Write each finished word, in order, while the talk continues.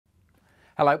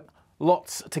Hello.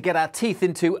 Lots to get our teeth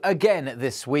into again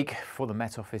this week for the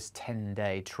Met Office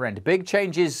 10-day trend. Big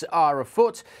changes are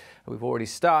afoot. We've already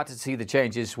started to see the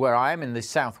changes where I am in the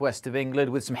southwest of England,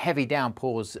 with some heavy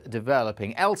downpours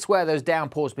developing. Elsewhere, those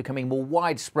downpours becoming more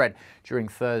widespread during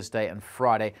Thursday and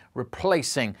Friday,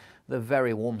 replacing the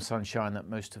very warm sunshine that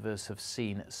most of us have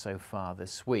seen so far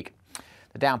this week.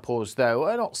 The downpours, though,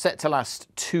 are not set to last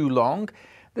too long.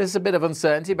 There's a bit of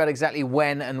uncertainty about exactly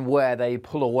when and where they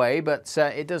pull away, but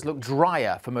it does look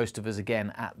drier for most of us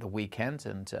again at the weekend,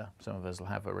 and some of us will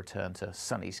have a return to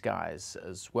sunny skies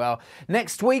as well.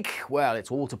 Next week, well,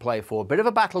 it's all to play for. A bit of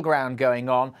a battleground going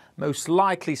on. Most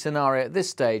likely scenario at this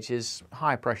stage is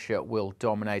high pressure will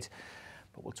dominate,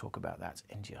 but we'll talk about that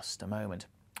in just a moment.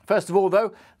 First of all,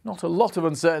 though, not a lot of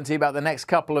uncertainty about the next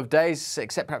couple of days,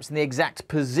 except perhaps in the exact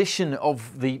position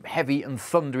of the heavy and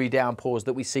thundery downpours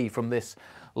that we see from this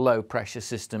low pressure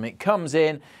system. It comes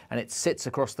in and it sits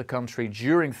across the country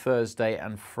during Thursday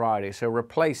and Friday, so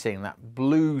replacing that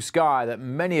blue sky that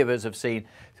many of us have seen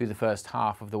through the first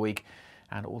half of the week,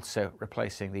 and also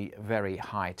replacing the very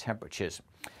high temperatures.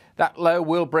 That low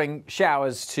will bring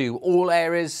showers to all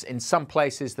areas. In some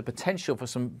places, the potential for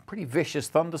some pretty vicious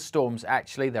thunderstorms,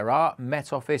 actually. There are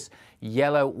Met Office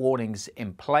yellow warnings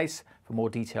in place. For more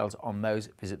details on those,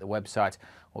 visit the website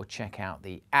or check out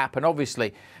the app. And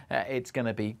obviously, it's going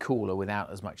to be cooler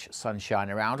without as much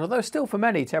sunshine around, although still for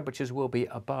many, temperatures will be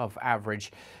above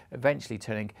average, eventually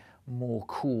turning more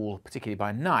cool, particularly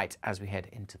by night as we head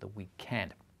into the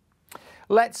weekend.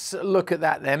 Let's look at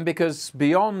that then, because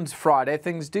beyond Friday,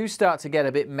 things do start to get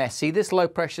a bit messy. This low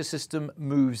pressure system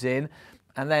moves in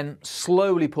and then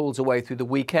slowly pulls away through the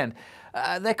weekend.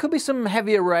 There could be some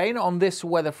heavier rain on this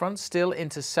weather front still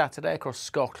into Saturday across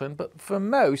Scotland, but for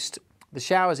most, the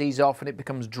showers ease off and it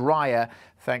becomes drier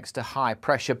thanks to high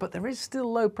pressure. But there is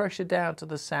still low pressure down to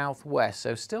the southwest,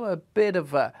 so still a bit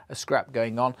of a scrap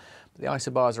going on. The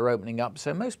isobars are opening up,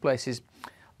 so most places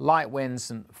light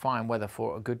winds and fine weather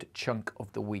for a good chunk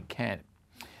of the weekend.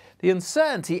 The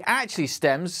uncertainty actually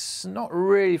stems not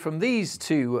really from these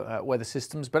two weather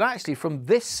systems, but actually from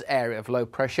this area of low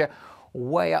pressure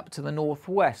way up to the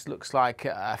northwest. Looks like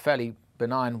a fairly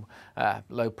benign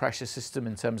low pressure system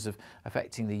in terms of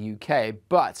affecting the UK.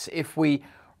 But if we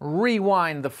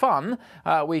rewind the fun,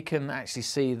 we can actually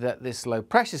see that this low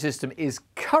pressure system is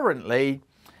currently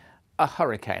a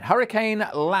hurricane. Hurricane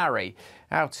Larry,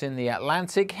 out in the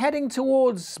Atlantic, heading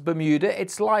towards Bermuda.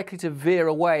 It's likely to veer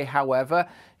away, however.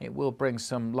 It will bring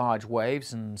some large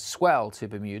waves and swell to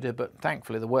Bermuda, but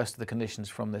thankfully the worst of the conditions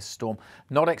from this storm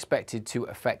not expected to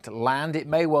affect land. It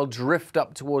may well drift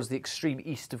up towards the extreme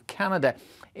east of Canada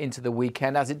into the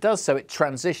weekend. As it does so, it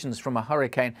transitions from a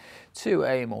hurricane to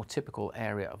a more typical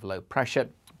area of low pressure.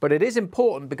 But it is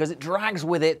important because it drags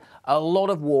with it a lot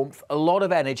of warmth, a lot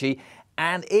of energy,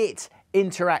 and it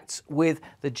interacts with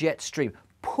the jet stream,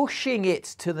 pushing it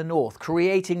to the north,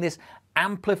 creating this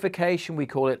amplification, we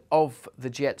call it, of the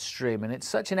jet stream. And it's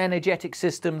such an energetic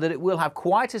system that it will have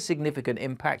quite a significant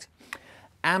impact.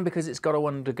 And because it's got to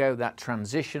undergo that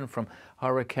transition from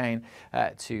hurricane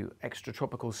to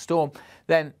extratropical storm,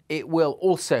 then it will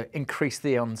also increase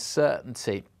the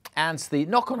uncertainty. And the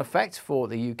knock-on effect for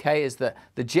the UK is that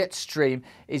the jet stream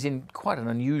is in quite an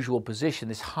unusual position,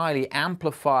 this highly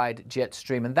amplified jet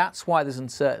stream, and that's why there's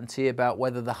uncertainty about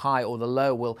whether the high or the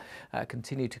low will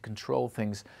continue to control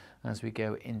things as we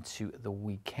go into the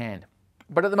weekend.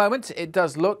 But at the moment, it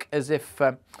does look as if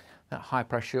that high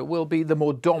pressure will be the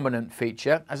more dominant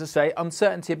feature. As I say,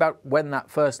 uncertainty about when that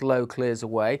first low clears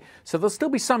away. So there'll still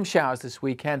be some showers this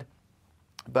weekend,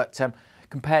 but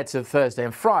compared to Thursday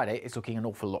and Friday, it's looking an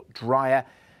awful lot drier,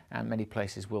 and many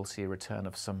places will see a return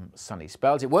of some sunny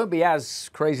spells. It won't be as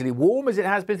crazily warm as it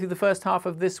has been through the first half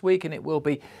of this week, and it will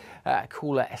be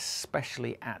cooler,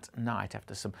 especially at night,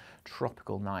 after some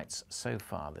tropical nights so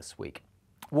far this week.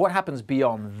 What happens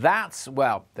beyond that?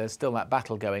 Well, there's still that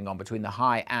battle going on between the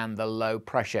high and the low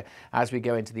pressure as we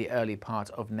go into the early part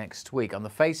of next week. On the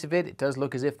face of it, it does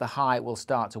look as if the high will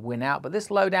start to win out, but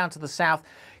this low down to the south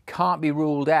can't be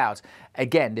ruled out.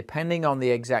 Again, depending on the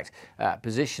exact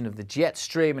position of the jet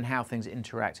stream and how things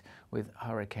interact with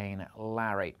Hurricane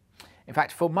Larry. In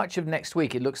fact, for much of next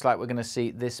week, it looks like we're going to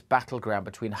see this battleground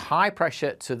between high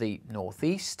pressure to the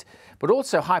northeast, but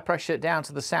also high pressure down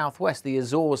to the southwest, the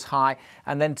Azores high,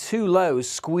 and then two lows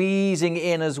squeezing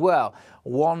in as well.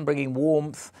 One bringing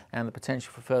warmth and the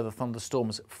potential for further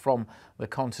thunderstorms from the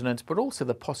continent, but also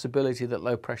the possibility that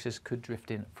low pressures could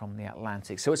drift in from the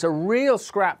Atlantic. So it's a real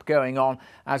scrap going on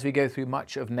as we go through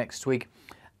much of next week.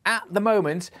 At the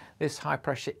moment, this high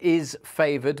pressure is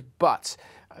favoured, but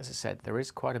as I said, there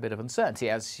is quite a bit of uncertainty,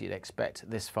 as you'd expect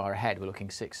this far ahead. We're looking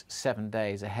 6-7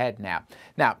 days ahead now.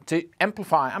 Now, to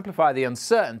amplify the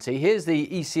uncertainty, here's the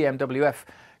ECMWF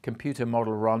computer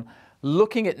model run.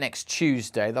 Looking at next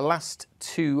Tuesday, the last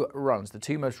two runs, the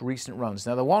two most recent runs.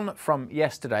 Now, the one from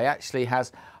yesterday actually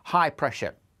has high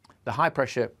pressure. The high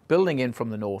pressure building in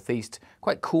from the northeast,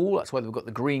 quite cool. That's why we've got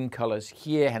the green colours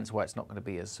here, hence why it's not going to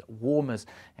be as warm as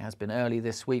it has been early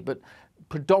this week, but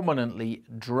predominantly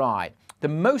dry. The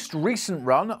most recent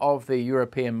run of the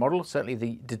European model, certainly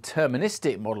the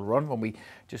deterministic model run, when we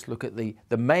just look at the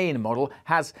main model,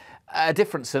 has a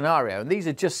different scenario. And these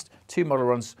are just two model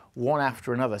runs, one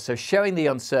after another. So showing the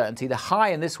uncertainty, the high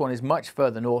in this one is much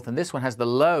further north, and this one has the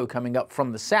low coming up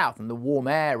from the south and the warm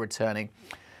air returning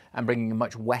and bringing a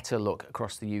much wetter look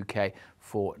across the UK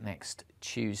for next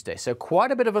Tuesday. So quite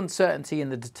a bit of uncertainty in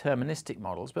the deterministic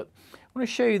models, but I want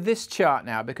to show you this chart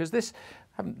now, because this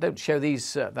don't show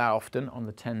these that often on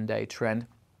the 10-day trend.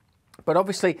 But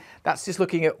obviously that's just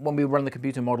looking at when we run the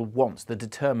computer model once, the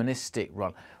deterministic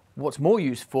run. What's more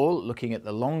useful, looking at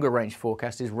the longer range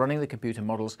forecast, is running the computer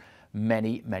models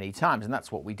many, many times. And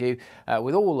that's what we do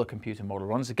with all the computer model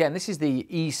runs. Again, this is the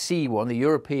EC one, the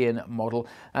European model.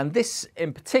 And this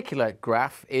in particular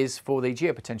graph is for the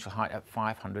geopotential height at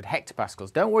 500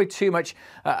 hectopascals. Don't worry too much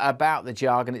about the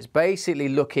jargon. It's basically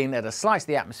looking at a slice of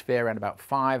the atmosphere around about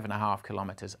 5.5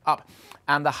 kilometers up.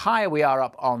 And the higher we are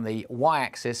up on the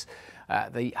y-axis,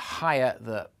 the higher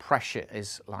the pressure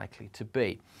is likely to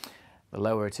be. The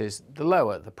lower it is, the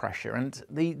lower the pressure. And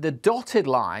the dotted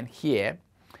line here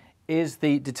is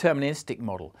the deterministic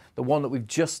model, the one that we've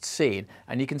just seen.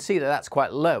 And you can see that that's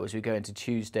quite low as we go into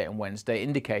Tuesday and Wednesday,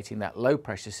 indicating that low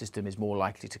pressure system is more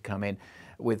likely to come in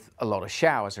with a lot of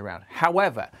showers around.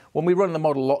 However, when we run the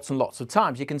model lots and lots of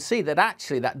times, you can see that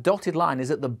actually that dotted line is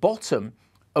at the bottom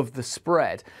of the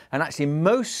spread, and actually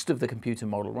most of the computer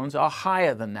model runs are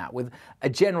higher than that, with a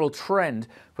general trend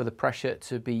for the pressure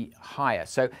to be higher.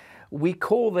 So we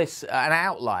call this an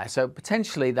outlier. So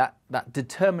potentially that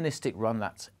deterministic run,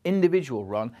 that individual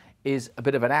run, is a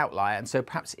bit of an outlier, and so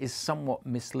perhaps is somewhat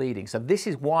misleading. So this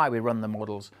is why we run the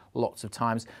models lots of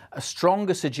times. A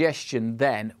stronger suggestion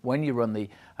then, when you run the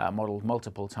model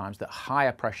multiple times, that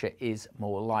higher pressure is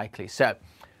more likely. So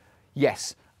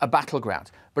yes, a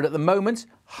battleground. But at the moment,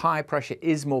 high pressure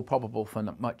is more probable for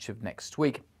much of next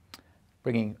week,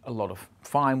 bringing a lot of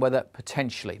fine weather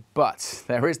potentially. But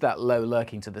there is that low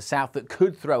lurking to the south that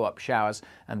could throw up showers,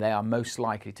 and they are most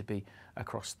likely to be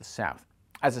across the south.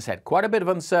 As I said, quite a bit of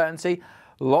uncertainty,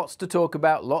 lots to talk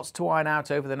about, lots to iron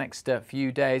out over the next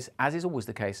few days, as is always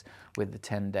the case with the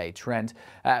 10-day trend.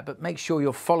 But make sure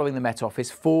you're following the Met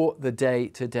Office for the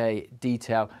day-to-day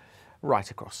detail right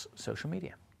across social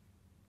media.